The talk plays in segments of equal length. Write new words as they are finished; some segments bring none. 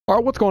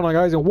Alright, what's going on,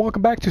 guys, and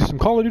welcome back to some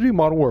Call of Duty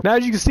Modern Warfare. Now,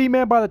 as you can see,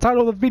 man, by the title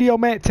of the video,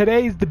 man,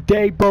 today's the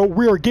day, bro.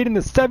 We are getting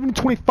the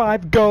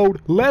 725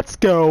 gold. Let's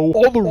go.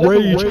 All the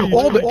rage,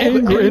 all the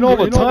anger, and all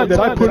the time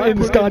that I put in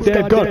this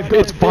goddamn gun,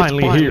 it's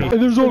finally here.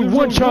 And there's only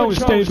one challenge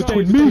standing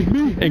between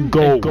me and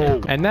gold.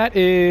 And that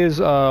is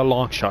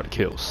long shot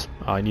kills.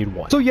 I need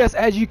one. So yes,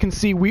 as you can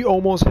see, we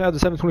almost have the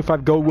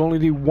 725 gold. We only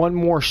need one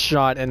more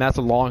shot, and that's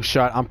a long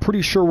shot. I'm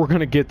pretty sure we're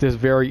gonna get this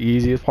very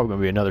easy. It's probably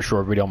gonna be another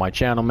short video on my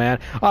channel, man.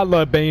 I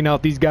love banging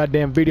out these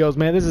goddamn videos,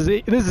 man. This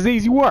is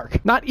easy work.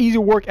 Not easy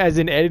work as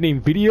in editing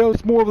videos.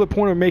 It's more of the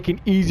point of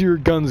making easier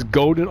guns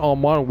golden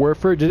on Modern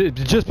Warfare,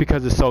 just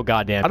because it's so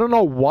goddamn. I don't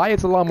know why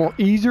it's a lot more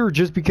easier.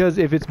 Just because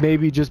if it's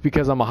maybe just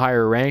because I'm a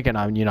higher rank and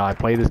I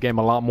play this game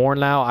a lot more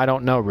now. I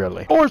don't know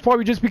really. Or it's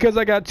probably just because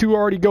I got two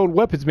already gold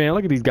weapons, man.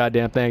 Look at these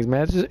goddamn things,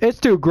 man. It's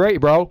too great,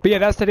 bro. But yeah,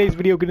 that's today's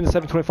video, getting the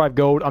 725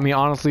 gold. I mean,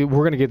 honestly,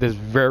 we're gonna get this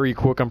very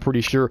quick, I'm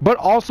pretty sure. But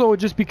also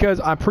just because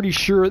I'm pretty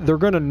sure they're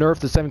gonna nerf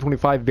the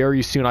 725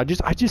 very soon.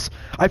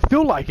 I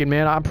feel like it,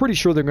 man. I'm pretty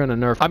sure they're gonna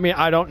nerf. I mean,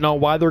 I don't know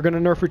why they're gonna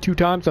nerf it 2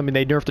 times. I mean,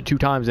 they nerfed it 2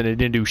 times and it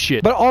didn't do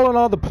shit. But all in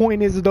all, the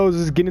point is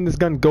getting this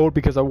gun gold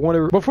because I want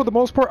to. But for the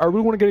most part, I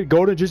really want to get it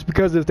golden just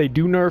because if they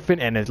do nerf it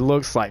and it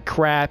looks like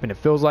crap and it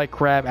feels like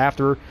crap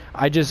after,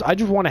 I just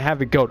want to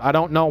have it gold. I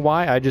don't know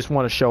why. I just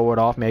want to show it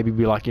off. Maybe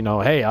be like,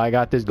 hey, I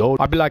got this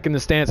gold. I'd be like in the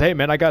stands, hey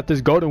man, I got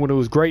this golden when it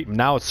was great.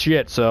 Now it's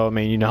shit. So I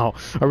mean, I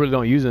really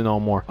don't use it no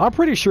more. I'm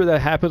pretty sure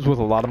that happens with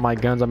a lot of my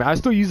guns. I mean, I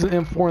still use the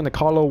M4 and the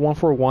CAMO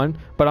 141,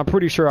 but I'm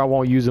pretty sure I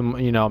won't use them,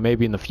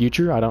 maybe in the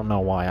future. I don't know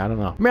why. I don't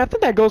know. I mean, I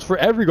think that goes for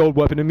every gold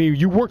weapon to me.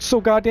 You work so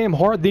goddamn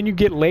hard, then you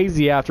get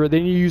lazy after it,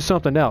 then you use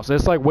something else.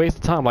 It's like waste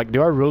of time. Like,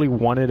 do I really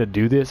wanted to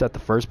do this at the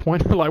first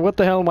point? Like, what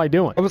the hell am I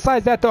doing? But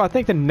besides that though, I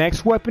think the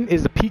next weapon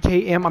is the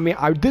PKM. I mean,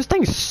 this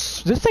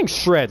thing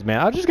shreds, man.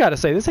 I just gotta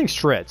say, this thing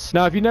shreds.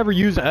 Now, if you never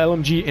use an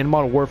LMG in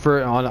Modern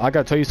Warfare, I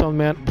gotta tell you something,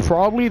 man.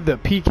 Probably the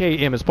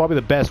PKM is probably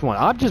the best one.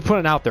 I'm just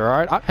putting it out there,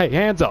 all right? Hey,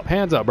 hands up,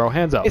 bro,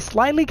 hands up. It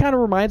slightly kind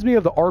of reminds me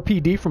of the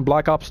RPD from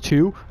Black Ops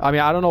 2. I mean,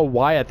 I don't know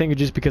why. I think it's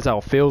just because how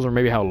it feels or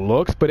maybe how it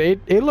looks, but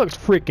it looks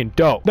freaking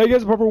dope. Now, you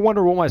guys probably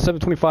wonder what my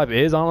 725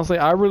 is. Honestly,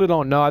 I really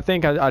don't know. I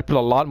think I put a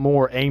lot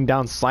more aim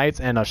down sights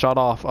and a shot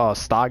off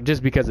stock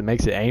just because it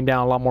makes it aim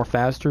down a lot more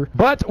faster.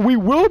 But we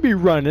will be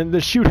running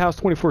the Shoot House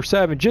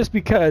 24/7 just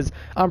because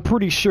I'm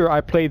pretty sure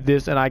I played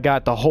this and I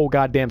got the whole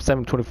goddamn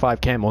 725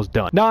 camos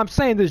done. Now, I'm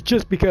saying this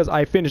just because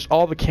I finished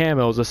all the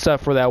camos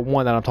except for that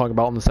one that I'm talking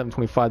about on the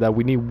 725 that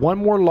we need one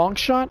more long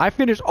shot. I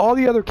finished all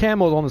the other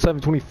camos on the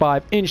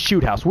 725 in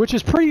Shoot House, which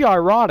is pretty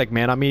ironic,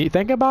 man. I mean,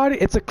 think about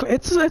it. It's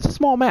a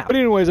small map. But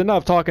anyways,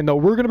 enough talking though.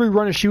 We're gonna be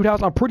running Shoot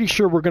House. I'm pretty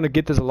sure we're gonna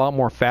get this a lot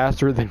more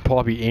faster than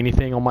probably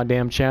anything on my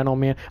damn channel,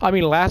 man. I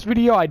mean, last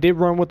video I did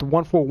run with the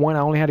 141. I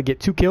only had to get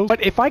 2 kills.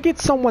 But if I get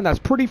someone that's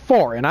pretty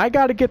far and I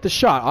gotta get the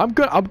shot, I'm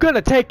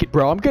gonna take it,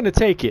 bro. I'm gonna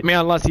take it. I mean,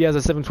 unless he has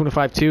a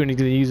 725 too and he's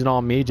gonna use it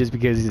on me just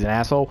because he's an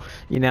asshole.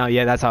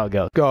 Yeah, that's how it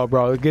goes. Go,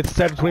 bro. Let's get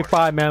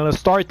 725, man. Let's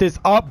start this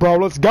up, bro.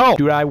 Let's go.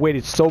 Dude, I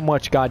waited so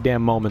much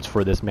goddamn moments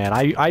for this, man.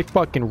 I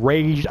fucking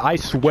raged. I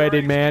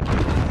sweated, man.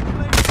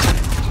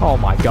 Oh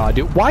my god,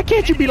 dude. Why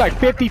can't you be like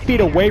 50 feet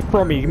away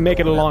from me and make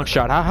it a long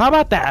shot? How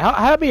about that?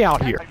 Help me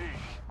out here.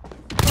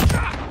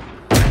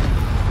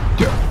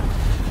 Dude.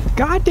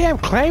 Goddamn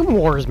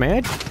claymores,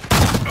 man.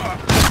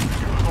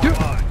 Dude.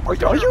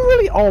 Are you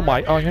really? Oh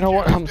my! Oh, you know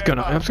what? I'm just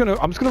gonna relax.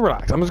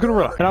 I'm just gonna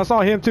relax. And I saw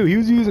him too. He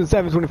was using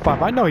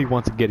 725. I know he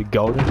wants to get it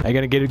golden. Ain't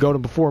gonna get it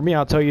golden before me.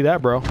 I'll tell you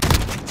that, bro.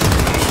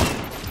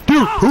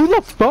 Dude, who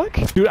the fuck?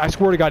 Dude, I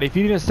swear to God, if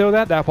you didn't steal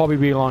that, that'd probably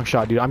be a long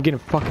shot, dude. I'm getting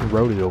fucking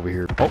roaded over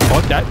here. Oh,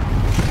 fuck that,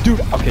 dude.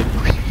 Okay.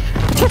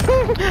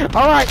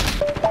 All right.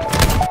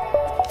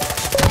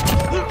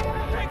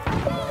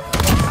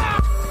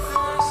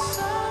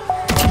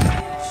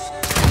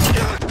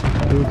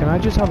 Dude, can I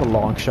just have a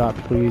long shot,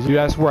 please? Dude,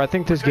 I swear, I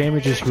think this game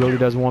just really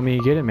doesn't want me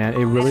to get it, man.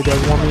 It really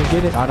does want me to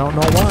get it. I don't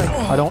know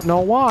why. I don't know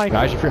why.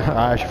 I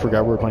actually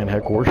forgot we were playing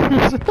headquarters.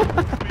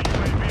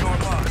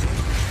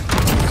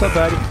 What's up,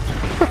 buddy?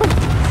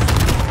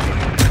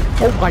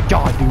 Oh my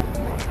god, dude.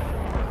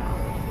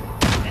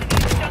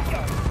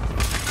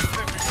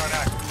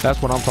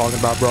 That's what I'm talking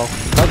about, bro.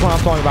 That's what I'm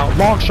talking about.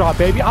 Long shot,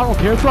 baby. I don't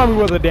care. Throw me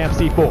with a damn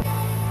C4.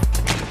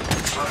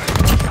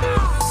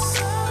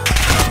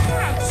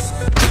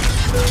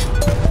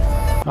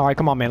 Alright,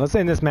 come on, man. Let's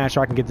end this match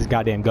so I can get this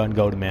goddamn gun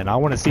golden, man. I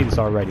want to see this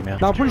already, man.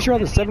 Now, I'm pretty sure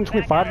the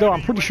 725, though,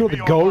 I'm pretty sure the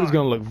gold is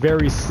going to look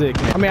very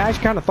sick, man. I mean, I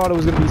actually kind of thought it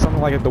was going to be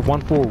something like the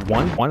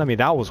 141. I mean,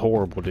 that was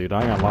horrible, dude. I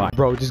ain't gonna lie.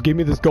 Bro, just give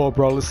me this gold,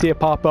 bro. Let's see it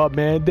pop up,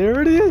 man.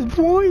 There it is,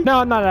 boy. No,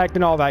 I'm not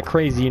acting all that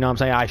crazy, you know what I'm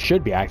saying? I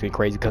should be acting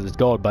crazy because it's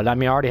gold, but I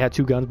mean, I already had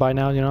 2 guns by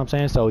now, you know what I'm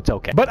saying? So it's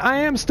okay. But I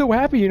am still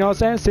happy, you know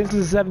what I'm saying? Since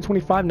it's a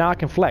 725, now I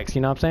can flex,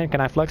 you know what I'm saying?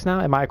 Can I flex now?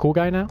 Am I a cool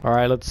guy now?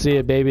 Alright, let's see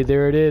it, baby.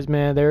 There it is,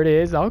 man. There it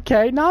is.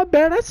 Okay, not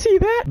bad. I see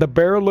that. that? The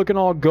barrel looking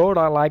all gold.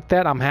 I like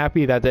that. I'm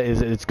happy that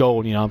it's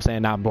gold, you know what I'm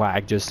saying? Not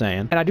black, just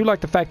saying. And I do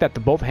like the fact that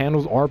both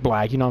handles are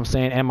black, you know what I'm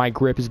saying? And my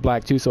grip is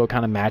black too, so it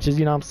kind of matches,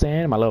 you know what I'm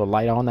saying? My little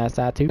light on that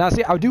side too. Now,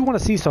 see, I do want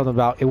to see something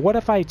about it. What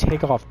if I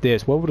take off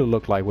this? What would it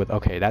look like with,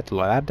 okay, that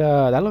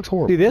looks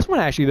horrible. See, this one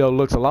actually, though,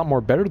 looks a lot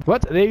more better.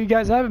 But there you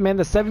guys have it, man.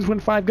 The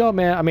 725 gold,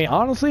 man. I mean,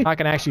 honestly, I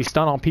can actually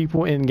stun on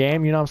people in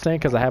game, you know what I'm saying?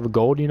 Because I have a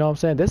gold, you know what I'm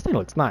saying? This thing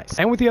looks nice.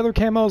 And with the other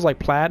camos, like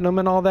platinum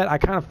and all that, I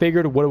kind of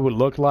figured what it would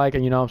look like,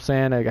 and you know what I'm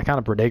saying? I kind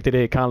of predicted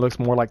it. It kind of looks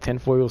more like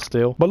tinfoil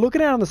still. But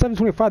looking at it on the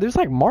 725, there's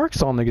like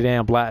marks on the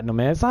damn platinum,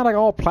 man. It's not like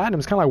all platinum.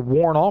 It's kind of like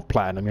worn off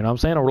platinum, you know what I'm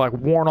saying? Or like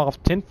worn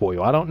off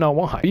tinfoil. I don't know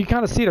why. You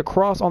kind of see the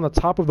cross on the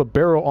top of the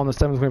barrel on the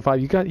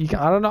 725.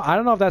 I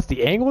don't know if that's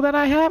the angle that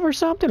I have or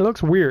something. It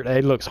looks weird.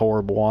 It looks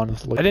horrible,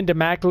 honestly. And then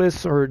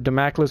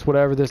Demaclus,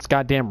 whatever, this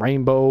goddamn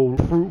rainbow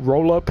fruit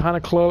roll-up kind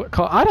of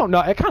I don't know.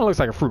 It kind of looks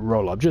like a fruit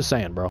roll-up. Just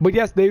saying, bro. But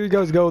yes, there you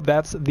guys go.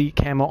 That's the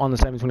camo on the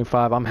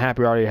 725. I'm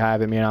happy I already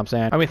have it, you know what I'm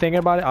saying? I mean, thinking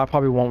about it, I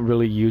probably won't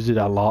really use it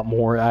a lot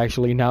more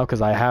actually now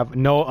because I have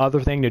no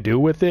other thing to do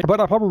with it. But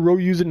I probably will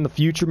use it in the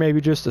future,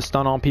 maybe just to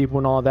stun on people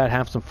and all that,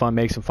 have some fun,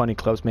 make some funny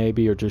clips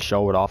maybe, or just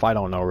show it off. I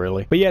don't know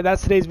really. But yeah,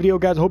 that's today's video,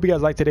 guys. I hope you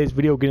guys liked today's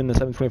video, getting the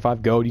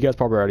 725 gold. You guys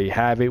probably already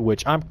have it,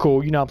 which I'm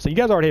cool, you know what I'm saying?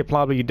 You guys already have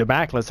probably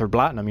Demaclus or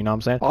platinum, you know what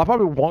I'm saying? I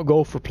probably won't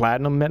go for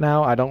platinum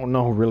now. I don't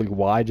know really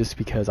why, just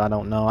because I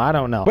don't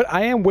know. But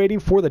I am waiting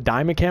for the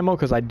diamond camo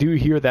because I do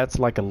hear that's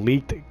like a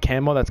leaked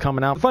camo that's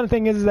coming out. The fun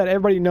thing is that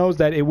everybody knows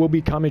that it will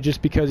be coming,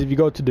 just because if you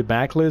go to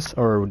Demaclus,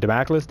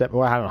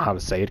 well, I don't know how to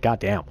say it,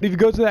 goddamn. If you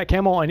go to that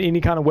camo on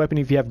any kind of weapon,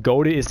 if you have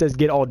golded, it says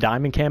get all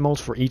diamond camos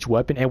for each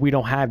weapon, and we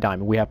don't have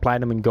diamond. We have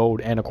platinum and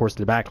gold, and of course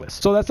the Demaclus.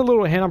 So that's a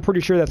little hint. I'm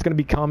pretty sure that's going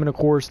to be coming. Of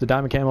course, the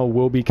diamond camo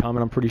will be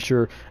coming. I'm pretty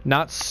sure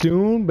not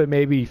soon, but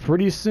maybe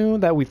pretty soon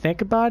that we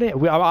think about it.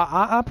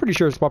 I'm pretty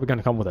sure it's probably going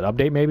to come with an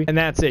update maybe, and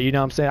that's it, you know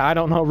what I'm saying? I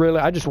don't know really.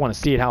 I just want to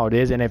see it how it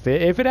is, and if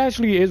it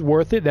actually is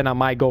worth it, then I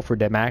might go for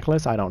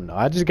Demaclus. I don't know.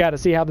 I just got to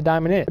see how the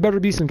diamond is. It better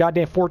be some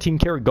goddamn 14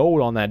 karat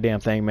gold on that damn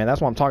thing, man.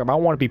 That's what I'm talking about. I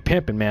want to be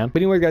pimping, man.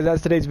 But anyways, guys,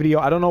 that's today's video.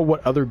 I don't know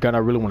what other gun I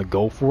really want to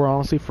go for,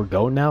 honestly, for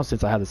gold now,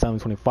 since I have the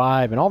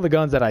 725 and all the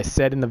guns that I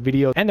said in the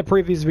video and the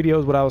previous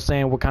videos, what I was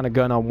saying, what kind of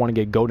gun I want to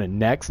get golden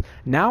next.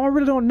 Now I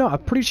really don't know. I'm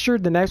pretty sure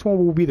the next one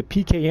will be the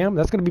PKM.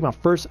 That's going to be my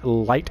first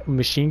light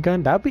machine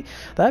gun. That'd be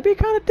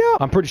kind of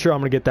dope. I'm pretty sure I'm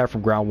going to get that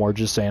from ground war,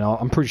 just saying.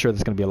 I'm pretty sure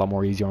that's going to be a lot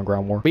more easy on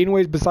ground war. But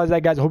anyways, besides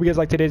that, guys, I hope you guys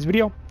liked today's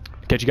video.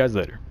 Catch you guys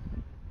later.